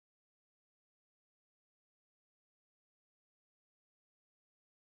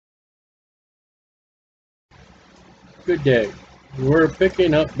Good day. We're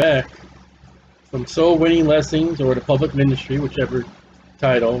picking up back from Soul Winning Lessons or the Public Ministry, whichever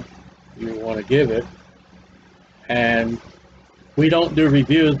title you want to give it. And we don't do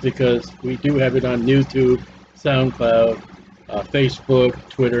reviews because we do have it on YouTube, SoundCloud, Facebook,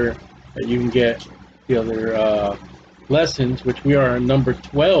 Twitter, that you can get the other lessons, which we are on number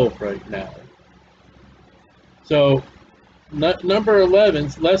 12 right now. So number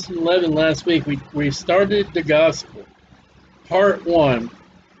 11, lesson 11 last week, we started the gospel, part 1,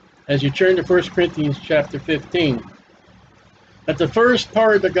 as you turn to 1 Corinthians chapter 15. That the first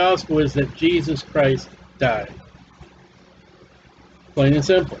part of the gospel is that Jesus Christ died. Plain and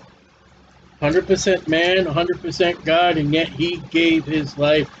simple. 100% man, 100% God, and yet he gave his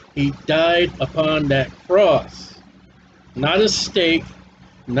life. He died upon that cross. Not a stake,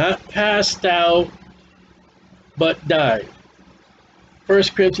 not passed out, but died. 1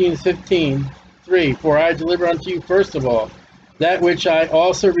 Corinthians 15:3, for I deliver unto you first of all that which I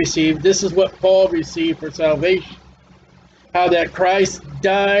also received. This is what Paul received for salvation. How that Christ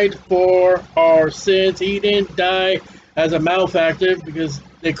died for our sins. He didn't die as a malefactor because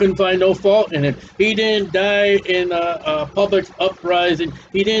they couldn't find no fault in him. He didn't die in a public uprising.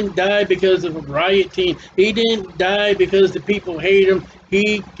 He didn't die because of a riot team. He didn't die because the people hate him.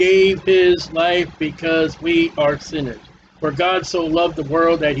 He gave his life because we are sinners. For God so loved the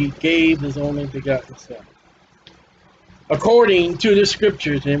world that he gave his only begotten Son. According to the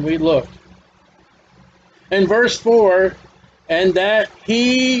scriptures, and we looked. In verse 4, and that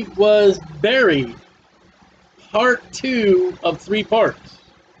he was buried. Part 2 of 3 parts.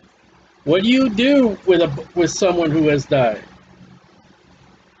 What do you do with someone who has died?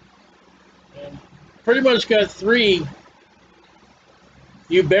 And pretty much got 3.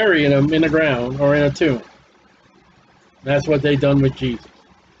 You bury them in the ground or in a tomb. That's what they done with Jesus.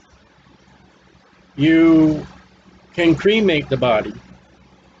 You can cremate the body.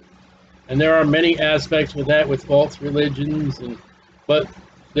 And there are many aspects with that, with false religions, but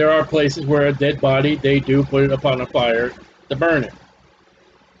there are places where a dead body, they do put it upon a fire to burn it.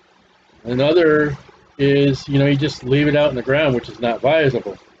 Another is, you just leave it out in the ground, which is not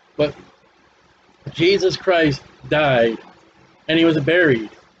viable. But Jesus Christ died, and he was buried.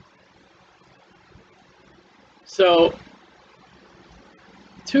 So,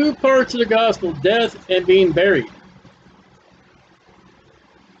 2 parts of the gospel, death and being buried.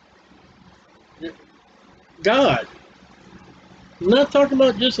 God. I'm not talking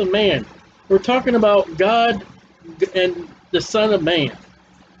about just a man. We're talking about God and the Son of Man.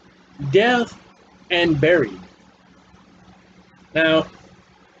 Death and buried. Now,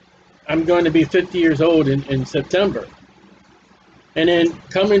 I'm going to be 50 years old in September. And in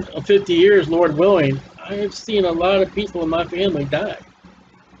coming 50 years, Lord willing, I have seen a lot of people in my family die.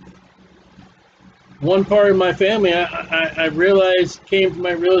 One part of my family, I realized, came to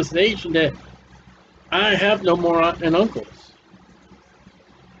my realization that I have no more aunt and uncles.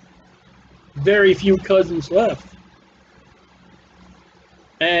 Very few cousins left.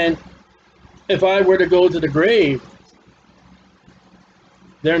 And if I were to go to the grave,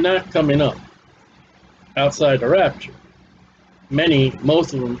 they're not coming up outside the rapture.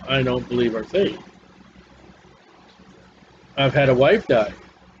 Most of them, I don't believe are saved. I've had a wife die.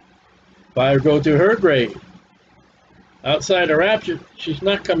 If I go to her grave, outside the rapture, she's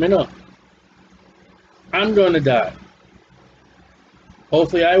not coming up. I'm going to die.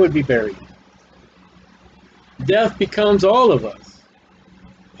 Hopefully I would be buried. Death becomes all of us.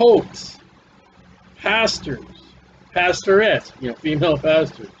 Popes, pastors, pastorettes, female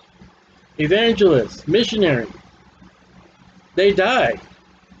pastors, evangelists, missionaries. They die.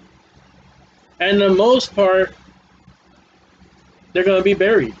 And the most part, they're going to be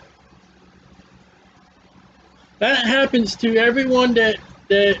buried. That happens to everyone that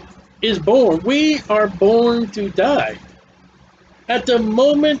is born. We are born to die. At the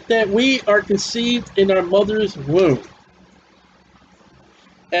moment that we are conceived in our mother's womb,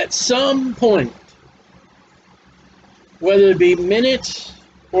 at some point, whether it be minutes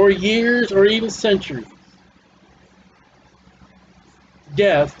or years or even centuries,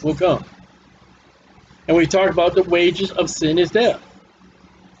 death will come. And we talk about the wages of sin is death.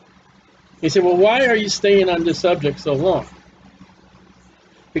 He said, well, why are you staying on this subject so long?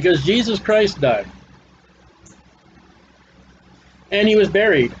 Because Jesus Christ died. And he was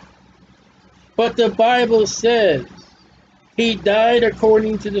buried. But the Bible says he died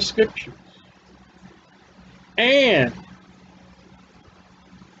according to the scriptures. And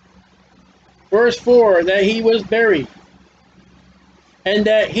verse 4, that he was buried. And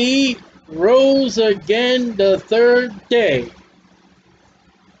that he rose again the 3rd day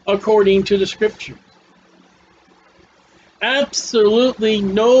according to the scriptures. absolutely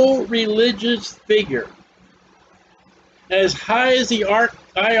no religious figure as high as the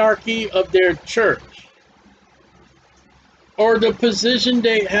hierarchy of their church or the position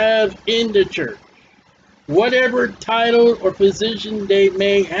they have in the church, whatever title or position they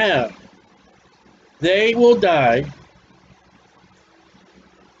may have, they will die.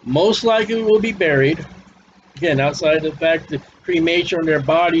 Most likely will be buried. Again, outside the fact that cremation or their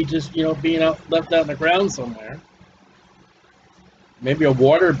body just, being left out in the ground somewhere. Maybe a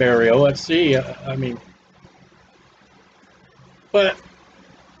water burial, let's see. But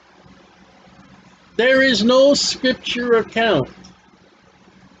there is no scripture account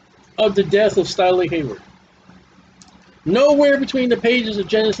of the death of Stanley Hayward. Nowhere between the pages of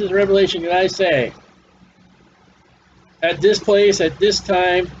Genesis and Revelation can I say, at this place, at this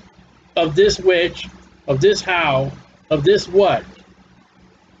time, of this which, of this how, of this what,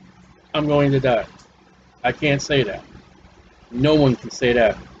 I'm going to die. I can't say that. No one can say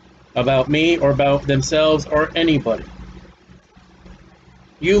that about me or about themselves or anybody.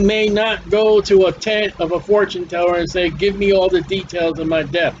 You may not go to a tent of a fortune teller and say, give me all the details of my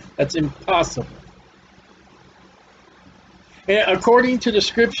death. That's impossible. And according to the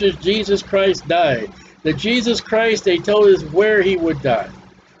scriptures, Jesus Christ died. The Jesus Christ, they told us where he would die.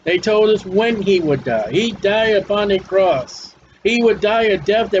 They told us when he would die. He died upon a cross. He would die a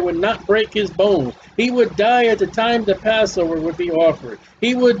death that would not break his bones. He would die at the time the Passover would be offered.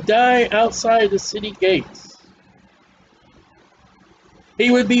 He would die outside the city gates. He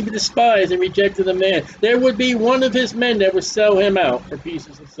would be despised and rejected of man. There would be one of his men that would sell him out for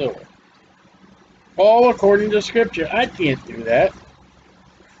pieces of silver. All according to Scripture. I can't do that.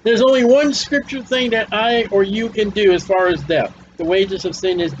 There's only one Scripture thing that I or you can do as far as death. The wages of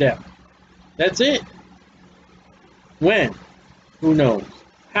sin is death. That's it. When? Who knows?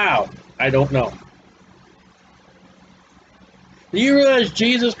 How? I don't know. Do you realize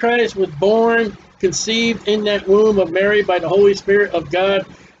Jesus Christ was born, conceived in that womb of Mary by the Holy Spirit of God,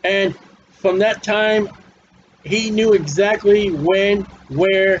 and from that time he knew exactly when,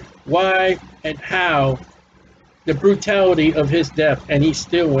 where, why, and how the brutality of his death, and he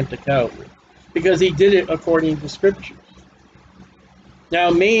still went to Calvary because he did it according to Scriptures.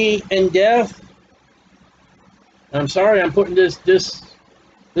 Now me and death, I'm sorry I'm putting this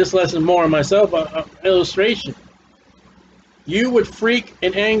lesson more on myself, illustration. You would freak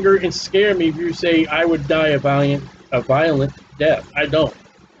in anger and scare me if you say I would die a violent death. I don't.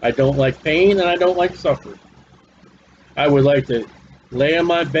 I don't like pain and I don't like suffering. I would like to lay on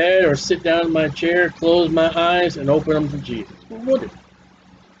my bed or sit down in my chair, close my eyes, and open them to Jesus. Who wouldn't?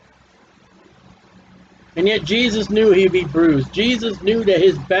 And yet Jesus knew he'd be bruised. Jesus knew that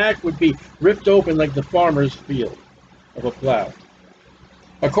his back would be ripped open like the farmer's field of a plow.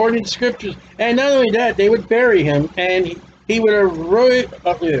 According to Scriptures. And not only that, they would bury him, and he would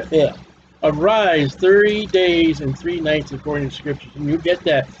arise 30 days and 3 nights according to Scriptures. And you get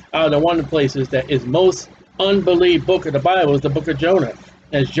that out of one of the places that is most unbelieved book of the Bible is the book of Jonah.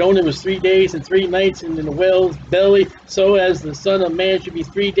 As Jonah was 3 days and 3 nights in the whale's belly, so as the Son of Man should be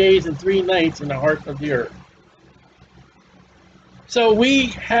 3 days and 3 nights in the heart of the earth. So we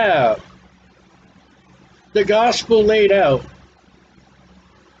have the gospel laid out.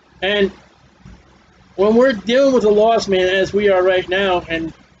 And when we're dealing with a lost man as we are right now,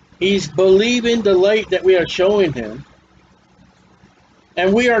 and he's believing the light that we are showing him,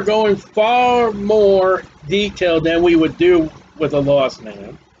 and we are going far more detailed than we would do with a lost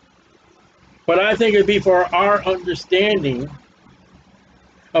man. But I think it'd be for our understanding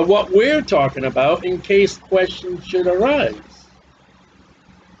of what we're talking about in case questions should arise.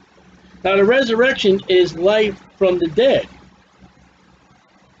 Now, the resurrection is life from the dead.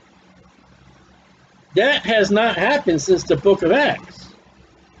 That has not happened since the book of Acts.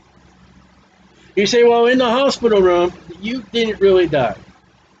 You say, well, in the hospital room, you didn't really die.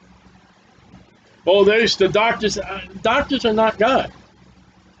 Well, there's the doctors. Doctors are not God.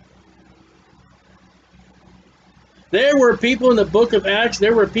 There were people in the book of Acts,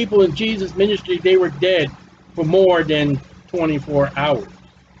 there were people in Jesus' ministry, they were dead for more than 24 hours.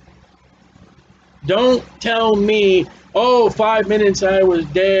 Don't tell me, oh, 5 minutes I was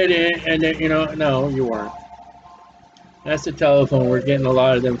dead and then, no, you weren't. That's the telephone. We're getting a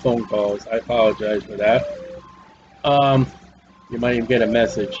lot of them phone calls. I apologize for that. You might even get a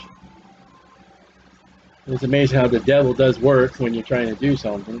message. It's amazing how the devil does work when you're trying to do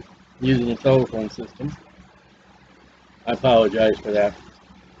something using a telephone system. I apologize for that.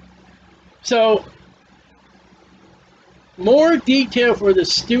 So, more detail for the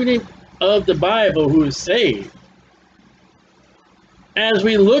student of the Bible who is saved as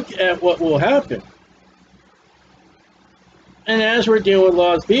we look at what will happen. And as we're dealing with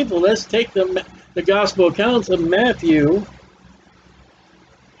lost people, let's take the gospel accounts of Matthew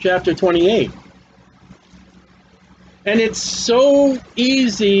chapter 28. And it's so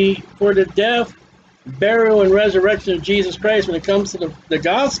easy for the death, burial, and resurrection of Jesus Christ when it comes to the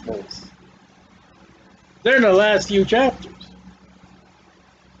Gospels. They're in the last few chapters.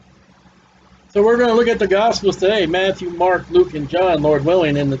 So we're going to look at the Gospels today, Matthew, Mark, Luke, and John, Lord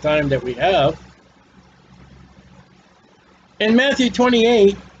willing, in the time that we have. In Matthew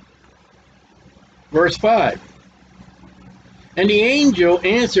 28, verse 5, and the angel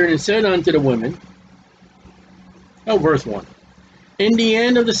answered and said unto the women, verse 1, in the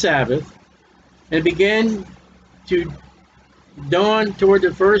end of the Sabbath, and began to dawn toward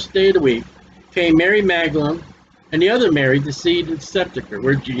the first day of the week, came Mary Magdalene and the other Mary to see the sepulchre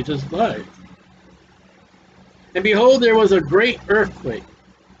where Jesus lied. And behold, there was a great earthquake,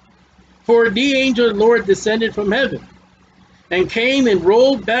 for the angel of the Lord descended from heaven, and came and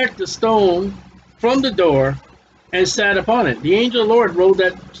rolled back the stone from the door, and sat upon it. The angel of the Lord rolled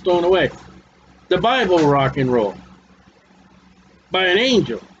that stone away. The Bible rock and roll by an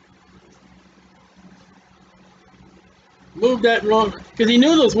angel. Moved that wrong, because he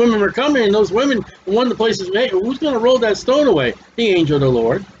knew those women were coming, and those women, one of the places, hey, who's going to roll that stone away? The angel of the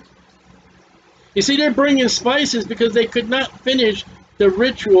Lord. You see, they're bringing spices because they could not finish the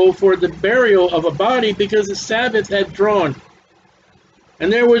ritual for the burial of a body because the Sabbath had drawn.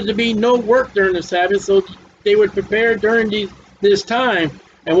 And there was to be no work during the Sabbath, so they would prepare during this time.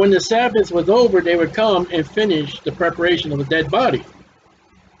 And when the Sabbath was over, they would come and finish the preparation of a dead body.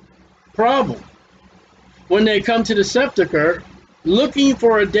 Problem. When they come to the sepulchre, looking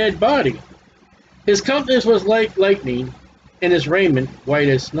for a dead body, his countenance was like lightning, and his raiment white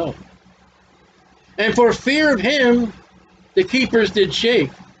as snow. And for fear of him, the keepers did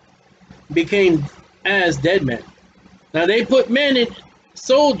shake, became as dead men. Now they put men and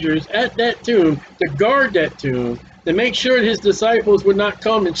soldiers at that tomb to guard that tomb, to make sure his disciples would not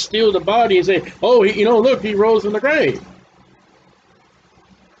come and steal the body and say, oh, look, he rose from the grave.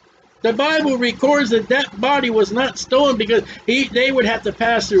 The Bible records that that body was not stolen because they would have to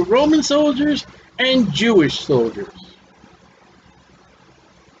pass through Roman soldiers and Jewish soldiers.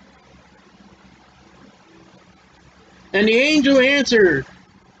 And the angel answered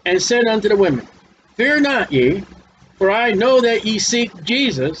and said unto the women, fear not ye, for I know that ye seek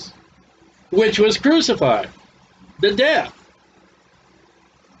Jesus, which was crucified. The death.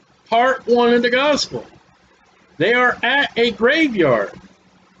 Part 1 of the gospel. They are at a graveyard.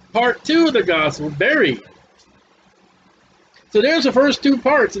 Part 2 of the gospel, buried. So there's the first two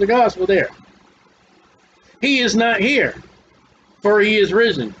parts of the gospel there. He is not here, for he is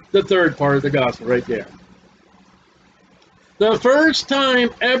risen. The third part of the gospel right there. The first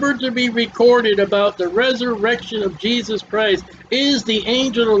time ever to be recorded about the resurrection of Jesus Christ is the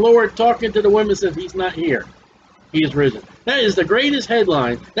angel of the Lord talking to the women, says he's not here. He is risen. That is the greatest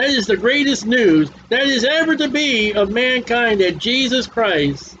headline. That is the greatest news that is ever to be of mankind, that Jesus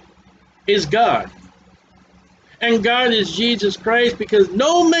Christ is God. And God is Jesus Christ, because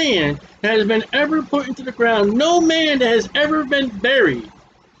no man has been ever put into the ground, no man that has ever been buried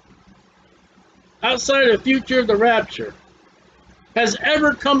outside of the future of the rapture has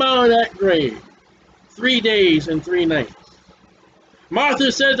ever come out of that grave 3 days and 3 nights.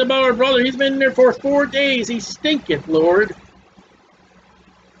 Martha says about her brother, he's been there for 4 days, he stinketh, Lord.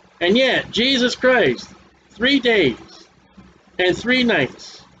 And yet, Jesus Christ, 3 days and 3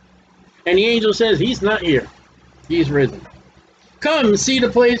 nights. And the angel says, he's not here, he's risen. Come, see the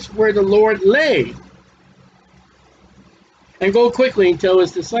place where the Lord lay, and go quickly and tell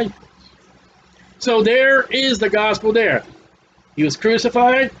his disciples. So there is the gospel there. He was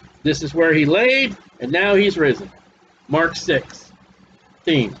crucified, this is where he laid, and now he's risen. Mark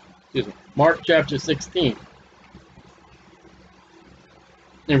 16. Mark chapter 16.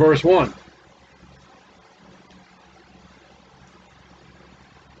 In verse 1.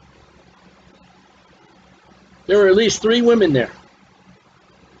 There were at least 3 women there.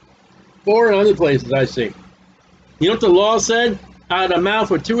 4 in other places I see. You know what the law said? Out of the mouth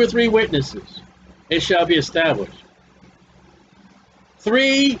of 2 or 3 witnesses, it shall be established.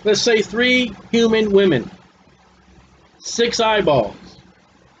 3, let's say 3 human women, 6 eyeballs,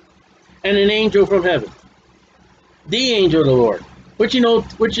 and an angel from heaven. The angel of the Lord, which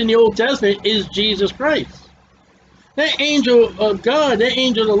in the Old Testament is Jesus Christ. That angel of God, that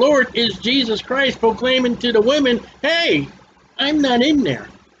angel of the Lord is Jesus Christ, proclaiming to the women, hey, I'm not in there.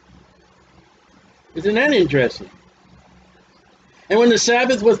 Isn't that interesting? And when the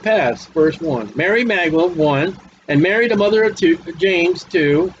Sabbath was past, verse 1, Mary Magdalene, 1, and Mary the mother of James,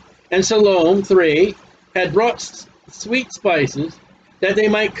 2, and Salome, 3, had brought sweet spices, that they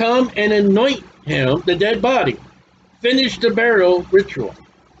might come and anoint him, the dead body, finish the burial ritual.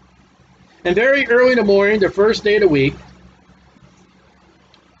 And very early in the morning, the first day of the week,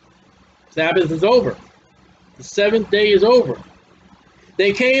 Sabbath is over. The seventh day is over.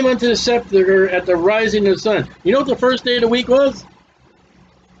 They came unto the sepulchre at the rising of the sun. You know what the first day of the week was?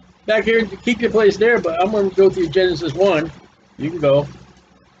 Back here, keep your place there, but I'm going to go through Genesis 1. You can go.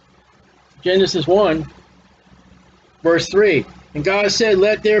 Genesis 1, verse 3. And God said,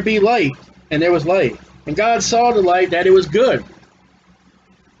 let there be light. And there was light. And God saw the light, that it was good.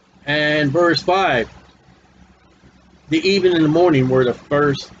 And verse 5. The evening and the morning were the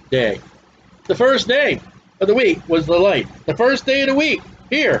first day. The first day of the week was the light. The first day of the week,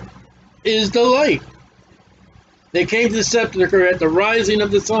 here, is the light. They came to the sepulchre at the rising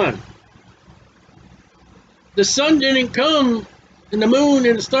of the sun. The sun didn't come, and the moon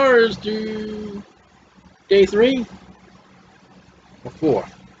and the stars to day 3 or 4.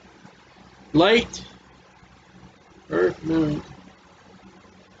 Light, earth, moon.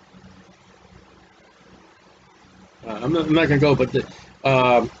 I'm not going to go, but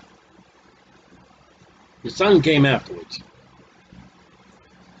the sun came afterwards.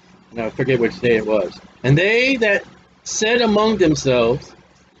 Now I forget which day it was. And they that said among themselves,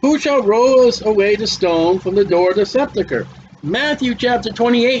 who shall roll us away the stone from the door of the sepulchre? Matthew chapter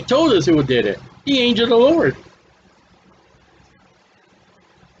 28 told us who did it. The angel of the Lord.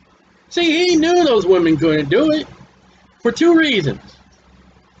 See, he knew those women couldn't do it for 2 reasons.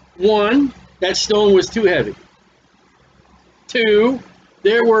 1, that stone was too heavy. 2,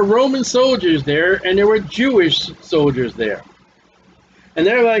 there were Roman soldiers there and there were Jewish soldiers there. And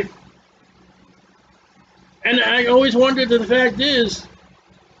they're like, and I always wondered, the fact is,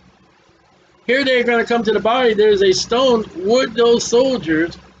 here they're going to come to the body, there's a stone. Would those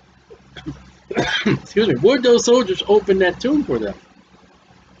soldiers, excuse me, would those soldiers open that tomb for them?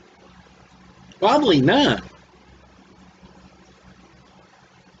 Probably not.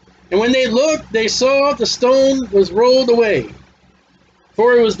 And when they looked, they saw the stone was rolled away,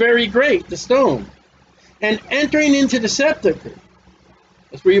 for it was very great, the stone. And entering into the sepulchre,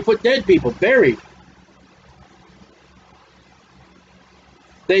 that's where you put dead people, buried.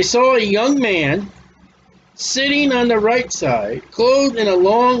 They saw a young man sitting on the right side, clothed in a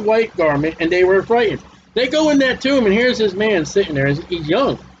long white garment, and they were frightened. They go in that tomb, and here's this man sitting there. He's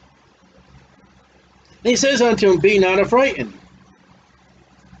young. And he says unto him, be not affrighted.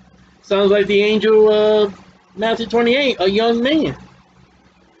 Sounds like the angel of Matthew 28, a young man.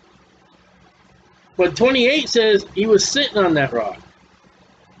 But 28 says he was sitting on that rock.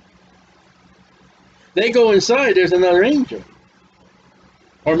 They go inside, there's another angel.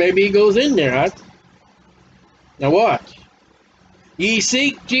 Or maybe he goes in there. Huh? Now watch. Ye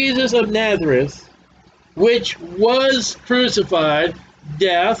seek Jesus of Nazareth, which was crucified,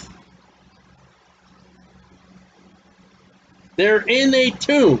 death. They're in a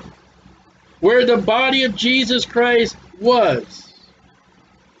tomb where the body of Jesus Christ was.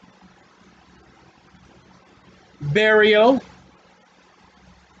 Burial.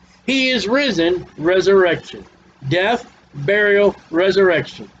 He is risen, resurrection. Death, burial,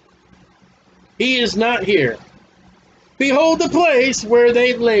 resurrection. He is not here. Behold the place where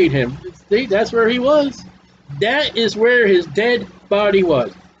they laid him. See, that's where he was. That is where his dead body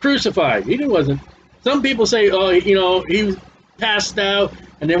was. Crucified. He wasn't. Some people say, oh, you know, he was passed out,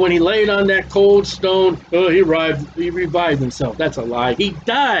 and then when he laid on that cold stone, oh, he revived himself. That's a lie. He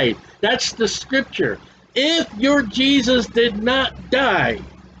died. That's the scripture. If your Jesus did not die,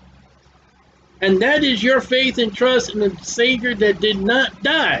 and that is your faith and trust in the Savior that did not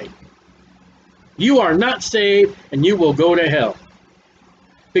die, you are not saved and you will go to hell.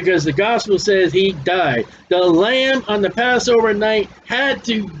 Because the gospel says he died. The lamb on the Passover night had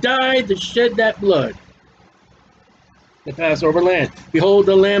to die to shed that blood. The Passover lamb. Behold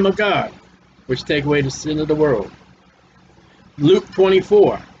the Lamb of God, which take away the sin of the world. Luke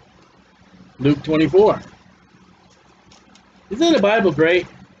 24. Luke 24. Isn't the Bible great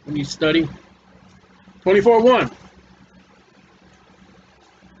when you study? 24:1.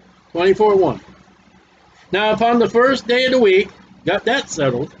 24:1. Now upon the first day of the week, got that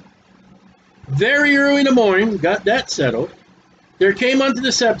settled. Very early in the morning, got that settled. There came unto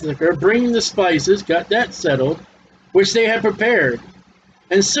the sepulchre, bringing the spices, got that settled, which they had prepared,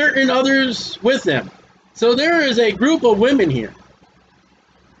 and certain others with them. So there is a group of women here.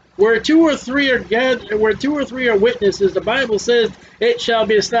 Where 2 or 3 are gathered, where 2 or 3 are witnesses, the Bible says it shall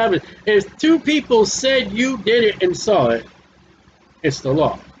be established. If 2 people said you did it and saw it, it's the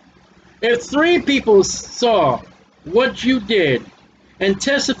law. If 3 people saw what you did and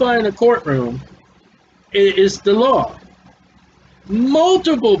testify in a courtroom, is the law.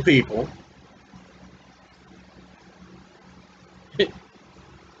 Multiple people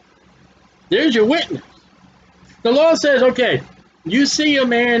there's your witness. The law says, okay, you see a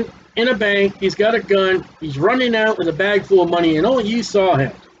man in a bank, he's got a gun, he's running out with a bag full of money, and only you saw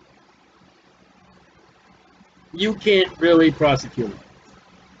him. You can't really prosecute him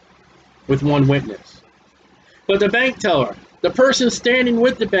with one witness. But the bank teller, the person standing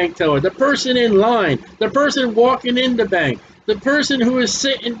with the bank teller, the person in line, the person walking in the bank, the person who is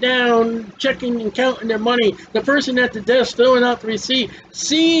sitting down checking and counting their money, the person at the desk filling out the receipt,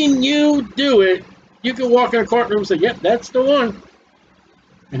 seeing you do it, you can walk in a courtroom and say, yep, that's the one.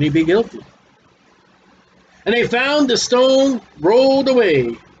 And he'd be guilty. And they found the stone rolled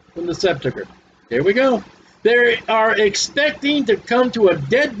away from the sepulchre. There we go. They are expecting to come to a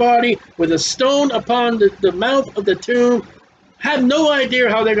dead body with a stone upon the mouth of the tomb. Have no idea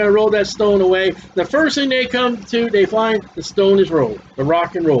how they're going to roll that stone away. The first thing they come to, they find the stone is rolled. The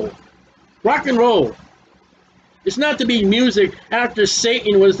rock and roll. Rock and roll. It's not to be music after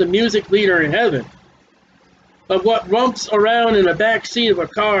Satan was the music leader in heaven. But what rumps around in the back seat of a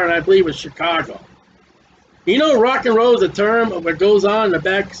car, and I believe it's Chicago. You know, rock and roll is a term of what goes on in the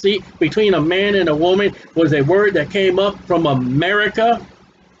back seat between a man and a woman was a word that came up from America.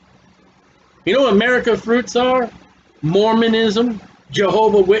 You know what America fruits are? Mormonism,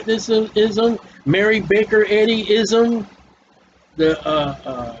 Jehovah's Witnessism, Mary Baker Eddyism, the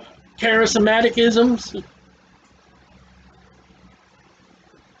charismatic-isms,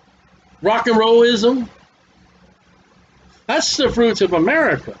 rock and rollism. That's the fruits of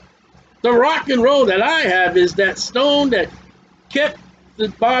America. The rock and roll that I have is that stone that kept the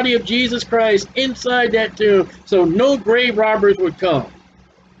body of Jesus Christ inside that tomb so no grave robbers would come.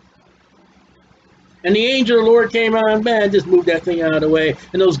 And the angel of the Lord came on, man, just moved that thing out of the way.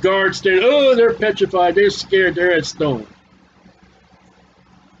 And those guards stared, oh, they're petrified, they're scared, they're at stone.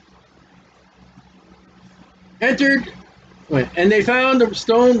 Entered, and they found the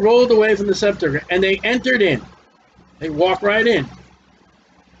stone rolled away from the sepulchre, and they entered in. They walked right in.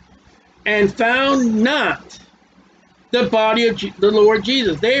 And found not the body of the Lord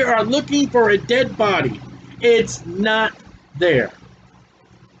Jesus. They are looking for a dead body. It's not there.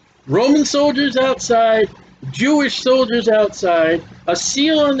 Roman soldiers outside, Jewish soldiers outside, a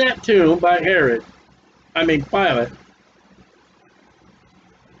seal on that tomb by Pilate.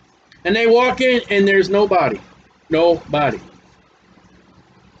 And they walk in and there's no body. No body.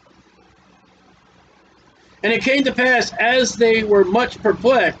 And it came to pass as they were much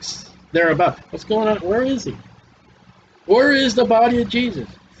perplexed thereabout. What's going on? Where is he? Where is the body of Jesus?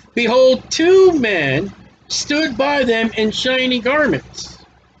 Behold, two men stood by them in shiny garments.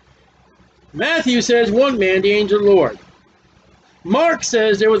 Matthew says one man, the angel of the Lord. Mark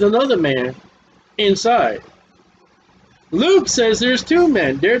says there was another man inside. Luke says there's two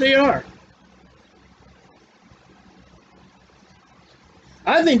men. There they are.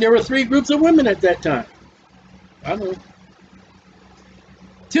 I think there were three groups of women at that time. I don't know.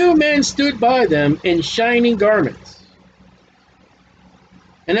 Two men stood by them in shining garments.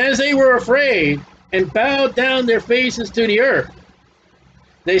 And as they were afraid and bowed down their faces to the earth,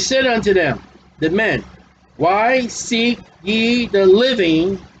 they said unto them, the men, why seek ye the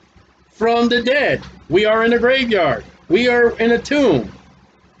living from the dead? We are in a graveyard. We are in a tomb.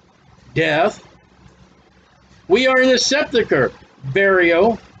 Death. We are in a sepulchre.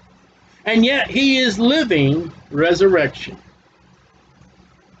 Burial. And yet he is living. Resurrection.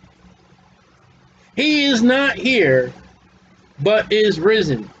 He is not here, but is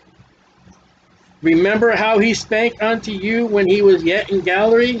risen. Remember how he spake unto you when he was yet in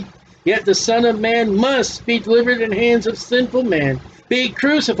Galilee? Yet the Son of Man must be delivered in hands of sinful men, be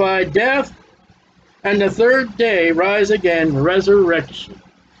crucified, death, and the third day rise again, resurrection.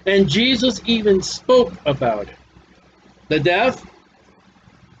 And Jesus even spoke about it. The death,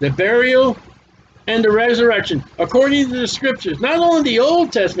 the burial, and the resurrection, according to the scriptures, not only the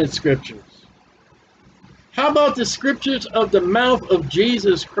Old Testament scriptures. How about the scriptures of the mouth of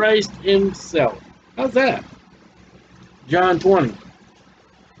Jesus Christ himself? How's that? John 20.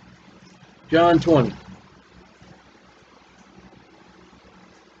 John 20.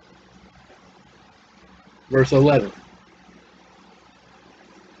 Verse 11.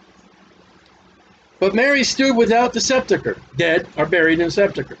 But Mary stood without the sepulchre. Dead are buried in the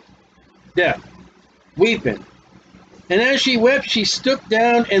sepulchre. Death. Weeping. And as she wept, she stooped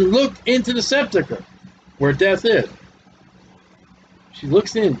down and looked into the sepulchre, where death is. She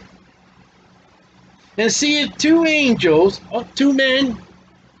looks in. And seeth two angels, two men,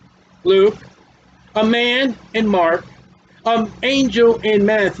 Luke, a man in Mark, an angel in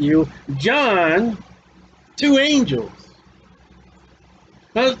Matthew, John 2 angels.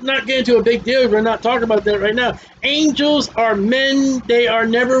 Not getting to a big deal. We're not talking about that right now. Angels are men. They are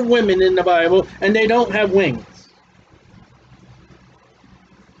never women in the Bible, and they don't have wings.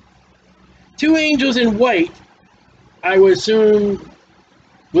 2 angels in white, I would assume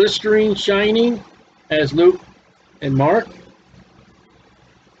glistering, shining, as Luke and Mark.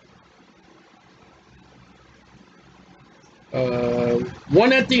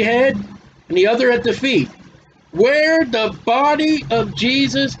 One at the head and the other at the feet, where the body of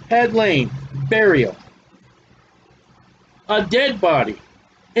Jesus had lain, burial. A dead body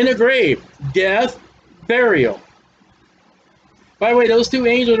in a grave, death, burial. By the way, those 2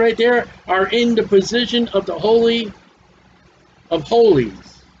 angels right there are in the position of the Holy of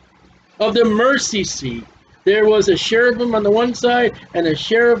Holies, of the mercy seat. There was a cherubim on the one side and a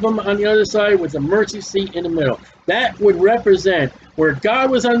cherubim on the other side with a mercy seat in the middle. That would represent where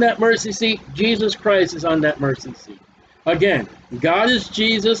God was on that mercy seat, Jesus Christ is on that mercy seat. Again, God is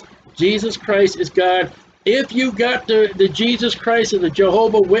Jesus, Jesus Christ is God. If you got the Jesus Christ of the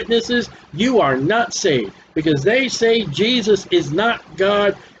Jehovah's Witnesses, you are not saved, because they say Jesus is not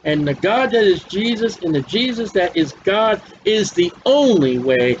God, and the God that is Jesus and the Jesus that is God is the only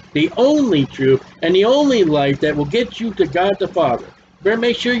way, the only truth, and the only life that will get you to God the Father. Better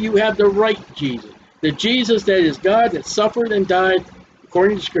make sure you have the right Jesus, the Jesus that is God, that suffered and died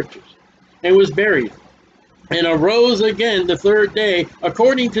according to Scriptures, and was buried, and arose again the 3rd day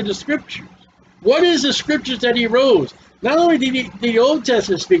according to the Scriptures. What is the Scriptures that he rose? Not only did the Old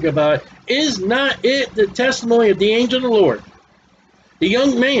Testament speak about it, is not it the testimony of the angel of the Lord? The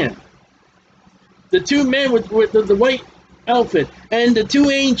young man, the 2 men with the white outfit, and the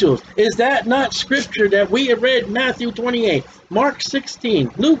 2 angels. Is that not Scripture that we have read? Matthew 28, Mark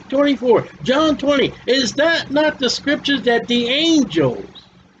 16, Luke 24, John 20. Is that not the Scriptures that the angels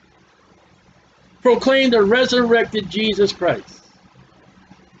proclaimed the resurrected Jesus Christ?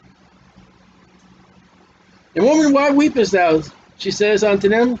 And woman, why weepest thou? She says unto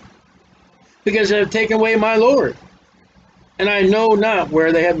them, because they have taken away my Lord, and I know not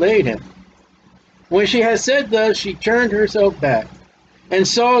where they have laid him. When she had said thus, she turned herself back, and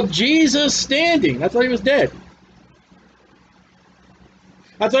saw Jesus standing. I thought he was dead.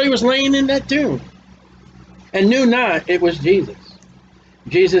 I thought he was laying in that tomb, and knew not it was Jesus.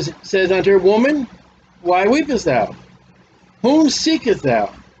 Jesus says unto her, Woman, why weepest thou? Whom seekest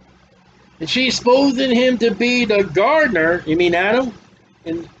thou? And she supposed him to be the gardener, you mean Adam,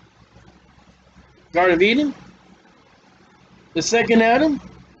 in Garden of Eden? The second Adam?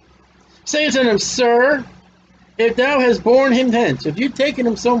 Says unto him, Sir, if thou hast borne him hence, if you've taken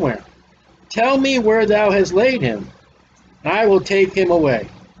him somewhere, tell me where thou hast laid him, and I will take him away.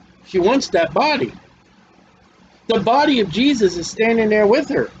 She wants that body. The body of Jesus is standing there with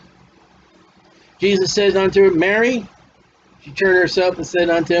her. Jesus says unto her, Mary. She turned herself and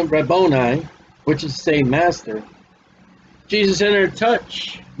said unto him, Rabboni, which is to say, Master. Jesus said unto her,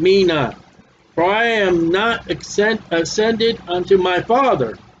 Touch me not, for I am not ascended unto my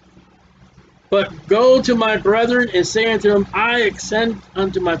Father, but go to my brethren and say unto them, I ascend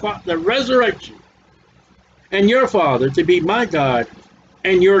unto my Father, the resurrection, and your Father, to be my God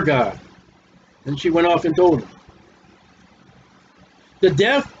and your God. And she went off and told him. The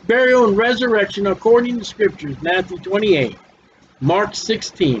death, burial, and resurrection according to Scriptures, Matthew 28, Mark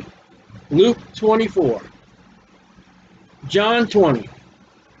 16, Luke 24, John 20,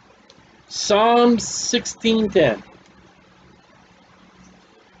 Psalm 16:10,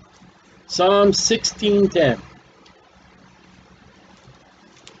 Psalm 16:10,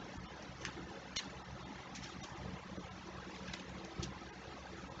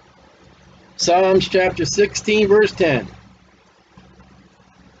 Psalms chapter 16, verse 10.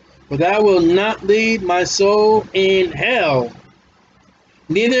 For thou wilt not leave my soul in hell,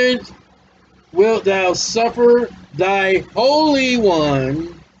 neither wilt thou suffer thy Holy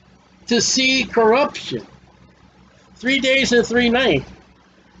One to see corruption. 3 days and 3 nights.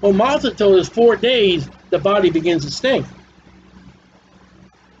 Well, Martha told us 4 days the body begins to stink.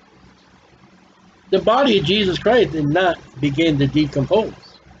 The body of Jesus Christ did not begin to decompose.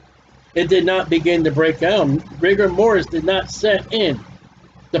 It did not begin to break down. Rigor mortis did not set in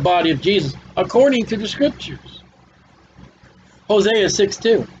the body of Jesus, according to the Scriptures. Hosea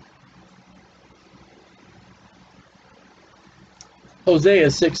 6:2. Hosea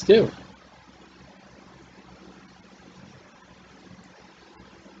 6:2.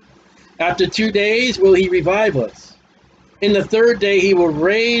 After 2 days will he revive us. In the 3rd day he will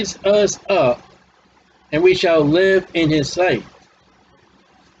raise us up, and we shall live in his sight.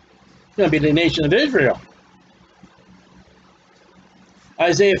 It's going to be the nation of Israel.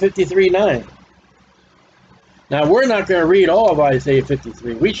 Isaiah 53:9. Now, we're not going to read all of Isaiah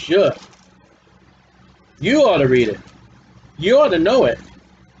 53. We should. You ought to read it. You ought to know it.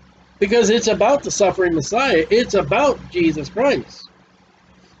 Because it's about the suffering Messiah. It's about Jesus Christ.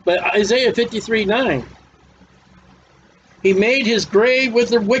 But Isaiah 53:9, he made his grave with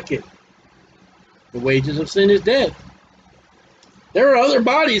the wicked. The wages of sin is death. There are other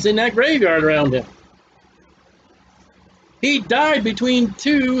bodies in that graveyard around him. He died between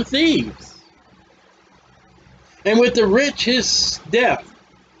two thieves. And with the rich, his death.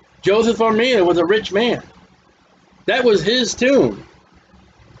 Joseph of Arimathea was a rich man. That was his tomb.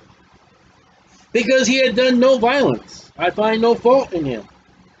 Because he had done no violence. I find no fault in him.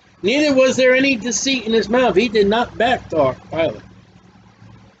 Neither was there any deceit in his mouth. He did not backtalk Pilate.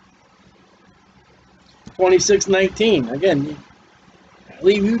 26:19. Again, I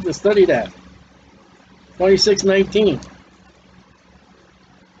leave you to study that. 26:19.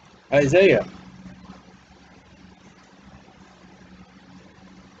 Isaiah.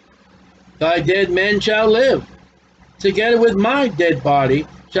 Thy dead men shall live. Together with my dead body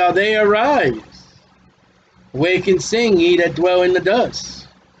shall they arise. Wake and sing, ye that dwell in the dust.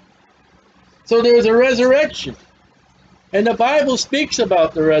 So there was a resurrection. And the Bible speaks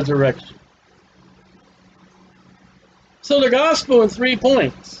about the resurrection. So the gospel in 3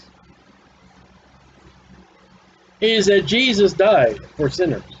 points is that Jesus died for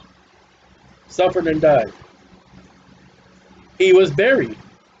sinners. Suffered and died. He was buried.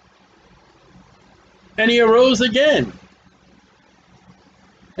 And he arose again.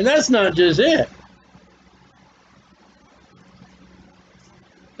 And that's not just it.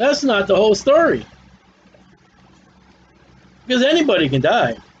 That's not the whole story. Because anybody can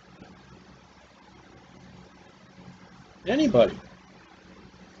die. Anybody.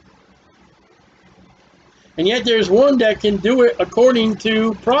 And yet there's one that can do it according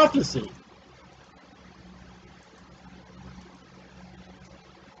to prophecy.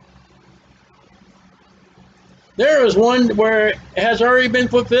 There is one where it has already been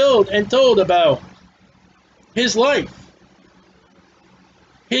fulfilled and told about his life,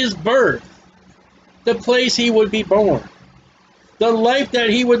 his birth, the place he would be born, the life that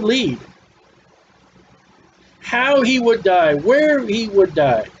he would lead, how he would die, where he would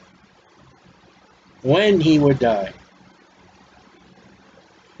die, when he would die,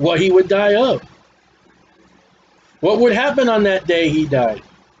 what he would die of, what would happen on that day he died,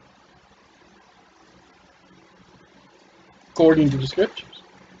 according to the scriptures.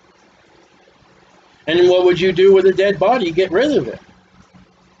 And then what would you do with a dead body? Get rid of it.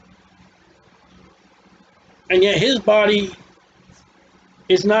 And yet his body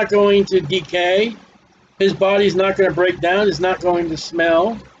is not going to decay. His body is not going to break down. It's not going to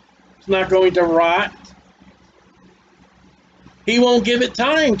smell. It's not going to rot. He won't give it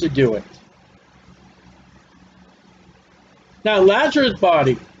time to do it. Now Lazarus'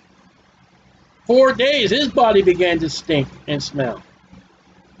 body, 4 days, his body began to stink and smell.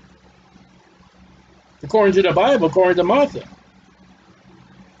 According to the Bible, according to Martha.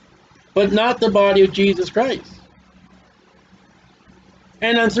 But not the body of Jesus Christ.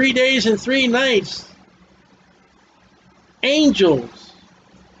 And on 3 days and 3 nights, angels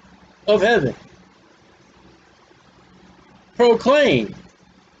of heaven proclaim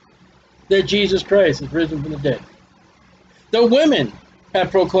that Jesus Christ is risen from the dead. The women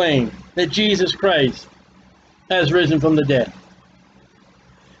have proclaimed that Jesus Christ has risen from the dead.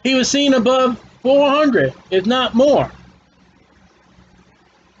 He was seen above 400, if not more.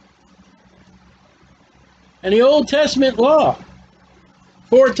 And the Old Testament law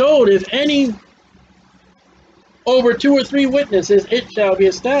foretold, if any over 2 or 3 witnesses, it shall be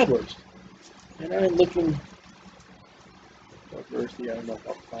established. And I'm looking for a verse here. I don't know if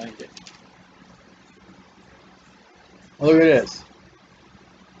I'll find it. Look at this.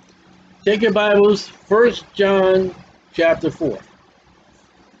 Take your Bibles, 1 John chapter 4.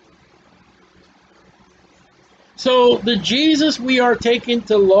 So the Jesus we are taking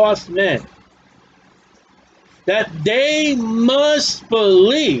to lost men, that they must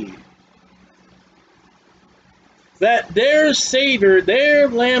believe that their Savior, their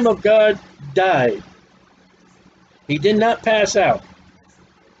Lamb of God, died. He did not pass out.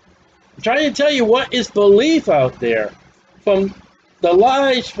 I'm trying to tell you what is belief out there from the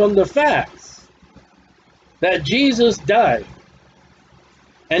lies, from the facts, that Jesus died.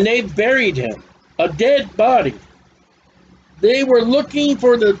 And they buried him, a dead body. They were looking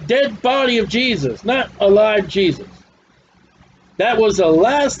for the dead body of Jesus, not alive Jesus. That was the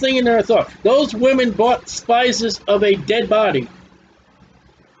last thing in their thought. Those women bought spices of a dead body.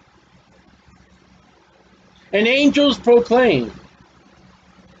 And angels proclaim,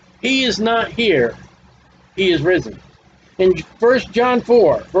 he is not here, he is risen. In 1 John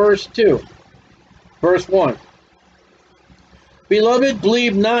 4, verse 2, verse 1. Beloved,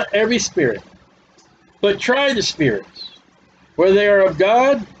 believe not every spirit, but try the spirits, whether they are of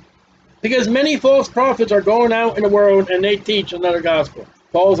God, because many false prophets are going out in the world and they teach another gospel.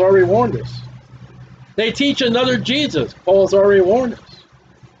 Paul's already warned us. They teach another Jesus. Paul's already warned us.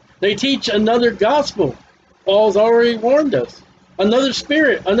 They teach another gospel. Paul's already warned us. Another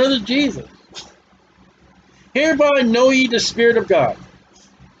spirit, another Jesus. Hereby know ye the Spirit of God.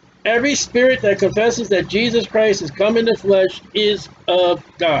 Every spirit that confesses that Jesus Christ is come in the flesh is of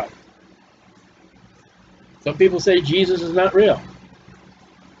God. Some people say Jesus is not real.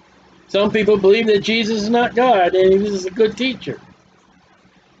 Some people believe that Jesus is not God and he is a good teacher.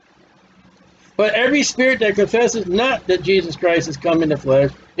 But every spirit that confesses not that Jesus Christ is come in the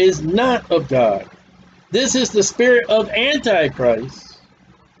flesh is not of God. This is the spirit of Antichrist,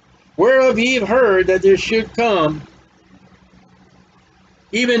 whereof ye have heard that there should come,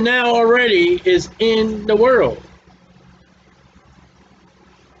 even now already is in the world.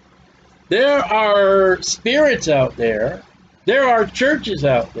 There are spirits out there, there are churches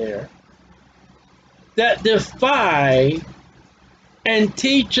out there that defy and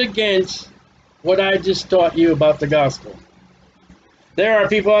teach against what I just taught you about the gospel. There are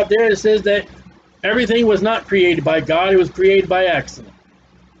people out there that says that everything was not created by God, it was created by accident.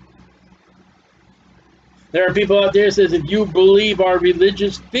 There are people out there that says if you believe our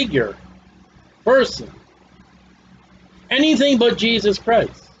religious figure, person, anything but Jesus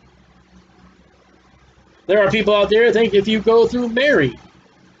Christ. There are people out there that think if you go through Mary.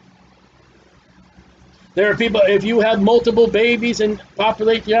 There are people, if you have multiple babies and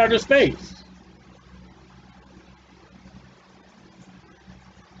populate the outer space,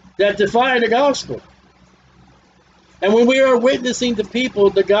 that defy the gospel. And when we are witnessing to people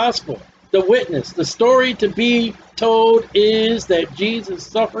the gospel, the witness, the story to be told is that Jesus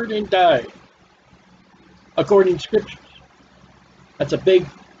suffered and died according to scriptures.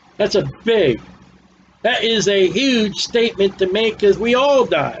 That is a huge statement to make, because we all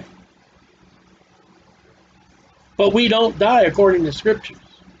die. But we don't die according to scriptures.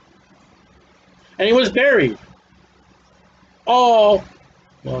 And he was buried. Well,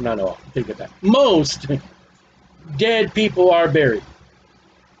 not all, take it back. Most dead people are buried.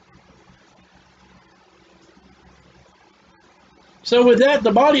 So with that,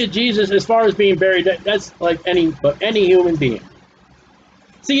 the body of Jesus, as far as being buried, that's like any human being.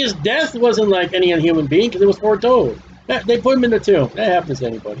 See, his death wasn't like any human being because it was foretold. They put him in the tomb. That happens to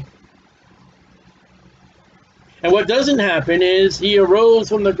anybody. And what doesn't happen is he arose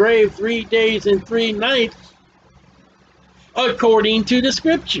from the grave 3 days and 3 nights according to the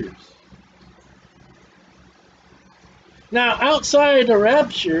scriptures. Now, outside the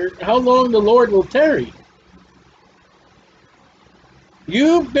rapture, how long the Lord will tarry?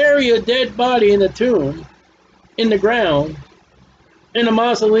 You bury a dead body in a tomb, in the ground, in a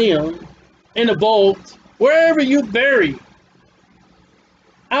mausoleum, in a vault, wherever you bury.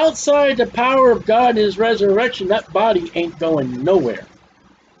 Outside the power of God and his resurrection, that body ain't going nowhere.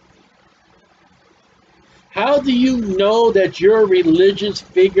 How do you know that your religious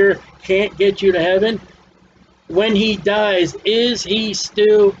figure can't get you to heaven? When he dies, is he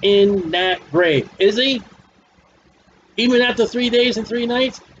still in that grave? Is he? Even after 3 days and 3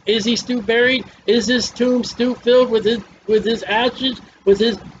 nights? Is he still buried? Is his tomb still filled with his ashes, with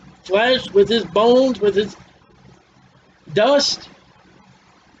his flesh, with his bones, with his dust?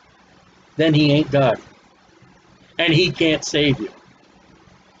 Then he ain't God. And he can't save you.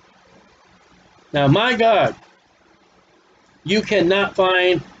 Now, my God, you cannot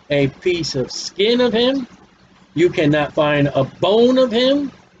find a piece of skin of him. You cannot find a bone of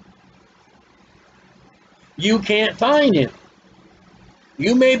him. You can't find him.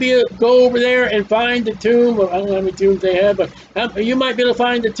 You may be able to go over there and find the tomb. I don't know how many tombs they have, but you might be able to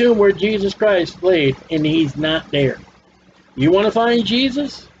find the tomb where Jesus Christ laid, and he's not there. You want to find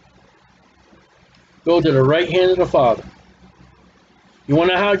Jesus? Go to the right hand of the Father. You want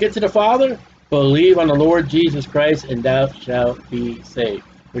to know how to get to the Father? Believe on the Lord Jesus Christ, and thou shalt be saved.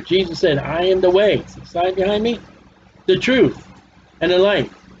 Where Jesus said, I am the way. See the sign behind me? The truth and the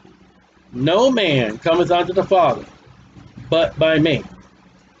life. No man cometh unto the Father but by me.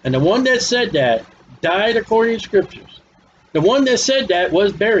 And the one that said that died according to scriptures. The one that said that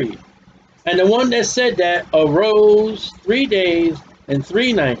was buried. And the one that said that arose 3 days and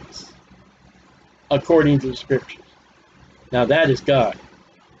 3 nights according to the scriptures. Now that is God.